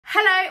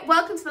Hello,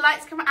 welcome to the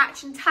Lights Camera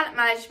Action Talent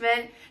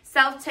Management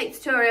self-tape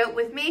tutorial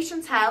with me,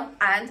 Chantel,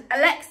 and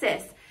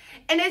Alexis.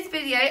 In this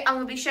video, I'm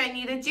going to be showing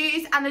you the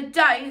do's and the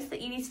don'ts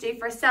that you need to do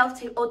for a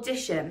self-tape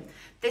audition.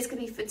 This could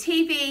be for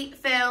TV,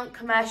 film,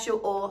 commercial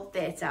or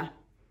theatre.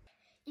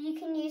 You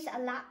can use a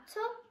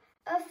laptop,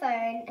 a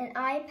phone, an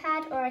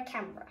iPad or a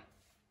camera.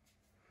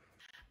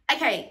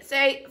 Okay,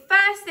 so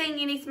first thing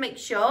you need to make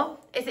sure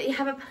is that you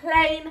have a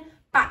plain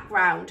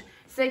background.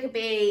 So it could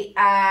be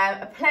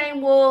a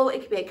plain wall,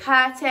 it could be a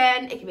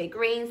curtain, it could be a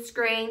green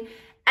screen,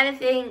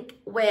 anything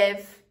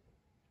with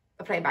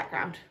a plain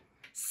background.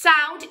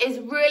 Sound is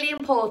really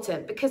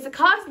important because the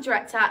casting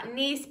director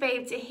needs to be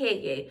able to hear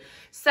you.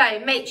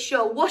 So make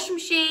sure washing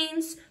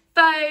machines,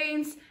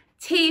 phones,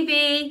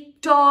 TV,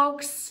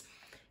 dogs,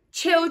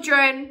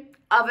 children,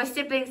 other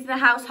siblings in the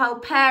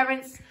household,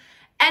 parents,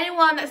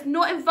 anyone that's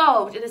not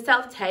involved in the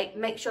self-tape,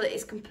 make sure that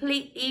it's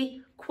completely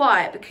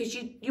quiet because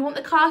you want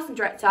the casting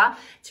director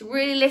to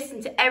really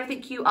listen to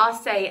everything you are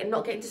saying and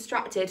not getting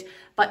distracted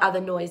by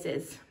other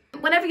noises.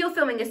 Whenever you're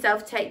filming a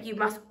self-tape, you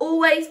must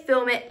always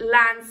film it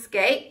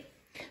landscape.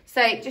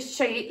 So just to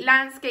show you,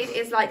 landscape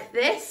is like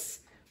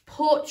this,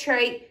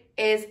 portrait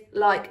is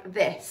like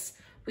this.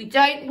 We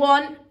don't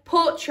want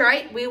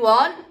portrait, we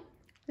want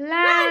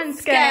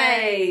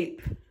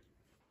landscape.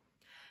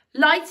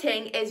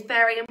 Lighting is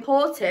very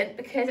important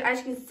because, as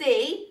you can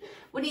see,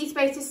 we need to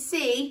be able to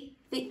see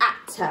the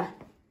actor.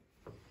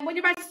 When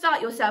you're about to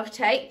start your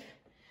self-tape,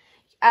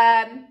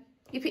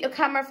 you put your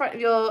camera in front of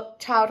your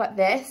child like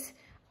this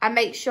and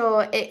make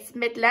sure it's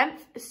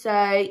mid-length,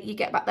 so you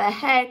get about their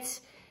head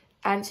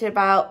and to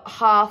about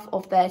half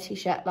of their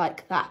t-shirt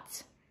like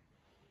that.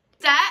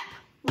 Step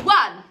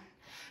 1.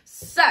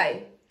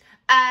 So,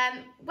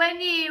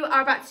 when you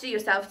are about to do your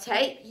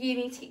self-tape, you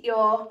need to get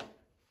your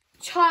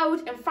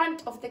child in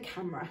front of the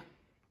camera.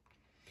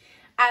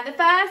 And the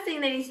first thing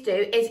they need to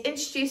do is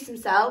introduce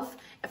themselves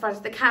in front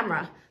of the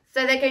camera.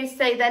 So they're going to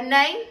say their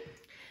name,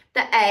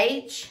 their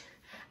age,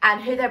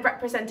 and who they're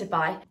represented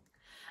by.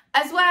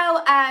 As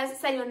well as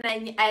say your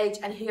name, your age,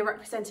 and who you're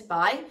represented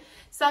by.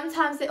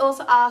 Sometimes they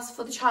also ask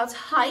for the child's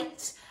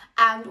height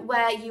and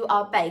where you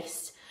are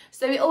based.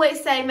 So we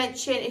always say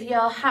mention if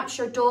you're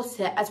Hampshire or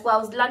Dorset as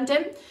well as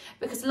London,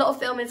 because a lot of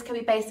filmings can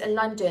be based in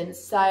London.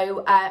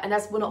 So, and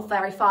as we're not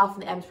very far from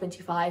the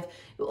M25,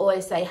 we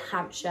always say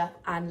Hampshire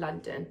and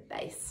London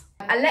base.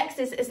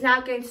 Alexis is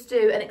now going to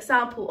do an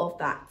example of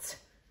that.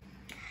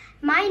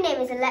 My name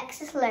is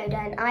Alexis Loader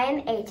and I am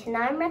 8 and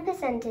I am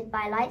represented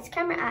by Lights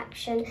Camera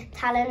Action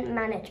Talent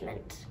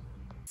Management.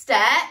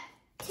 Step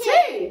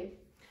 2.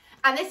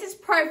 And this is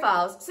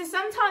profiles. So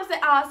sometimes they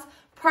ask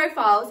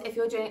profiles if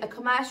you're doing a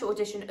commercial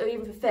audition or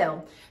even for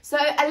film. So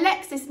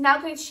Alexis is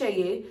now going to show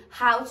you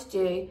how to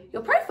do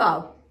your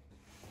profile.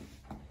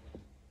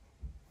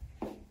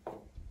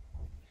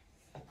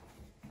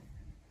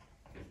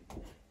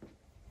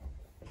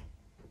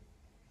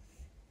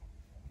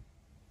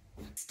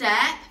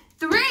 Step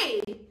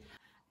 3.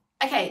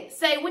 Okay,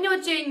 so when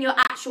you're doing your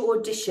actual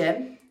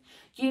audition,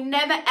 you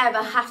never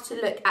ever have to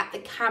look at the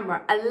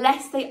camera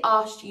unless they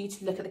ask you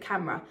to look at the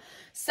camera.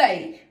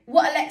 So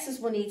what Alexis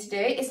will need to do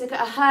is look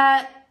at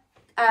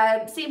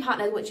her scene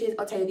partner, which is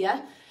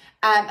Octavia,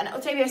 and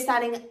Octavia is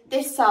standing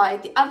this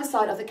side, the other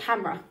side of the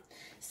camera.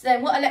 So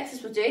then what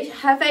Alexis will do,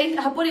 her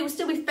body will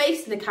still be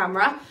facing the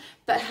camera,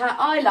 but her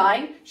eye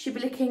line should be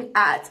looking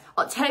at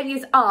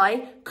Octavia's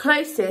eye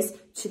closest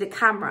to the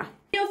camera.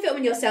 When you're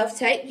filming your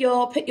self-tape,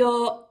 you'll put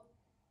your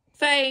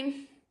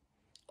phone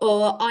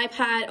or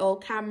iPad or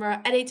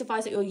camera, any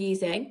device that you're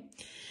using.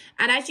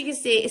 And as you can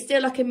see, it's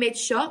still like a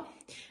mid-shot.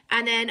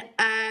 And then,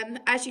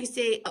 as you can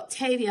see,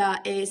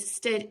 Octavia is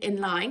stood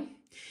in line.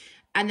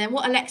 And then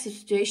what Alexis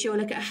will do, she'll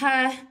look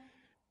at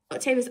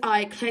Octavia's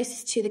eye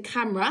closest to the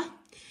camera.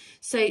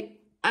 So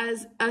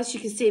as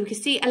you can see, we can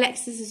see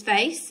Alexis's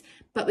face,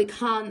 but we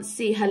can't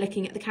see her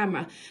looking at the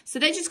camera. So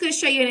they're just going to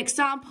show you an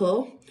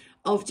example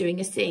of doing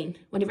a scene.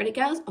 When you're ready,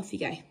 girls, off you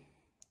go.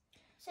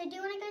 So do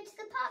you want to go to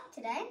the park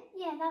today?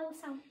 Yeah, that will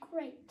sound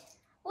great.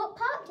 What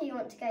park do you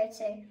want to go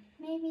to?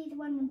 Maybe the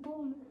one in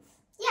Bournemouth.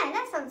 Yeah,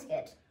 that sounds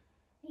good.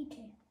 Me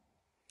too.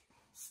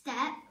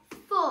 Step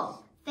 4.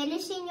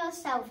 Finishing your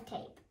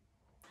self-tape.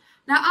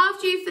 Now,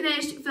 after you've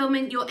finished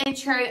filming your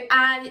intro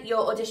and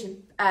your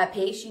audition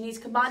piece, you need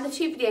to combine the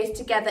 2 videos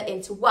together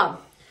into one.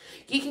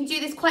 You can do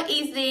this quite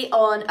easily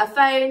on a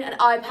phone, an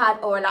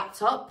iPad or a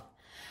laptop.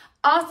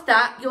 After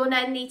that, you'll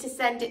then need to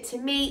send it to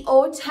me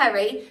or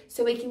Terry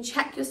so we can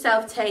check your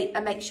self-tape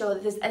and make sure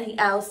that there's anything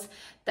else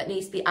that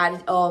needs to be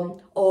added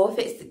on. Or if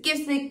it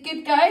gives the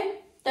good go,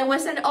 then we'll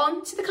send it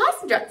on to the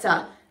casting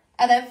director.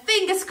 And then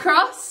fingers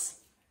crossed,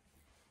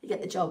 you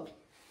get the job.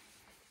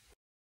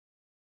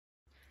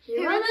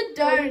 Here are the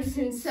don'ts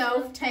in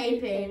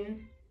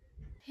self-taping.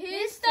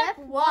 Here's step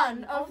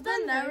 1 of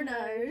the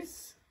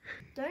no-nos.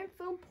 Don't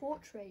film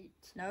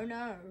portraits.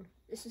 No.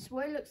 This is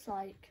what it looks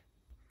like.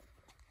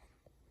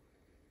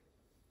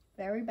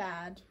 Very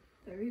bad.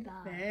 Very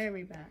bad.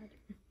 Very bad.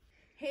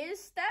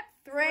 Here's step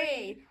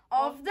 3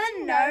 of the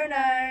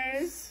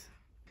no-nos.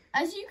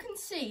 As you can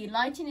see,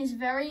 lighting is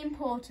very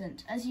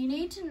important as you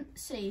need to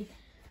see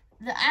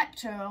the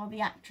actor or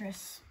the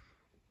actress.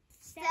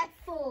 Step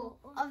 4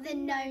 of the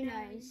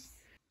no-nos.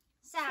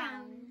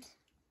 Sound.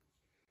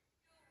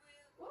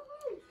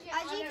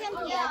 As you can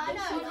hear,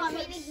 you can't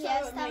really hear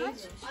us that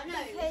much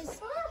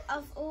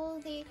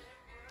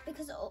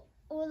because of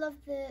all of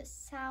the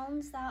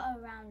sounds that are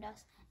around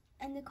us,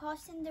 and the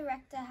casting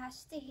director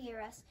has to hear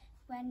us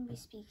when we're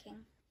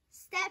speaking.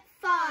 Step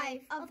 5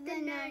 of the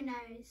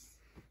no-nos.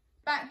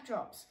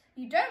 Backdrops.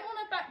 You don't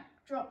want a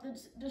backdrop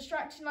that's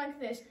distracting like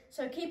this,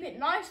 so keep it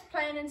nice,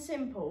 plain and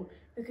simple,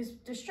 because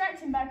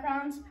distracting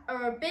backgrounds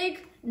are a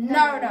big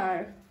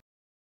no-no.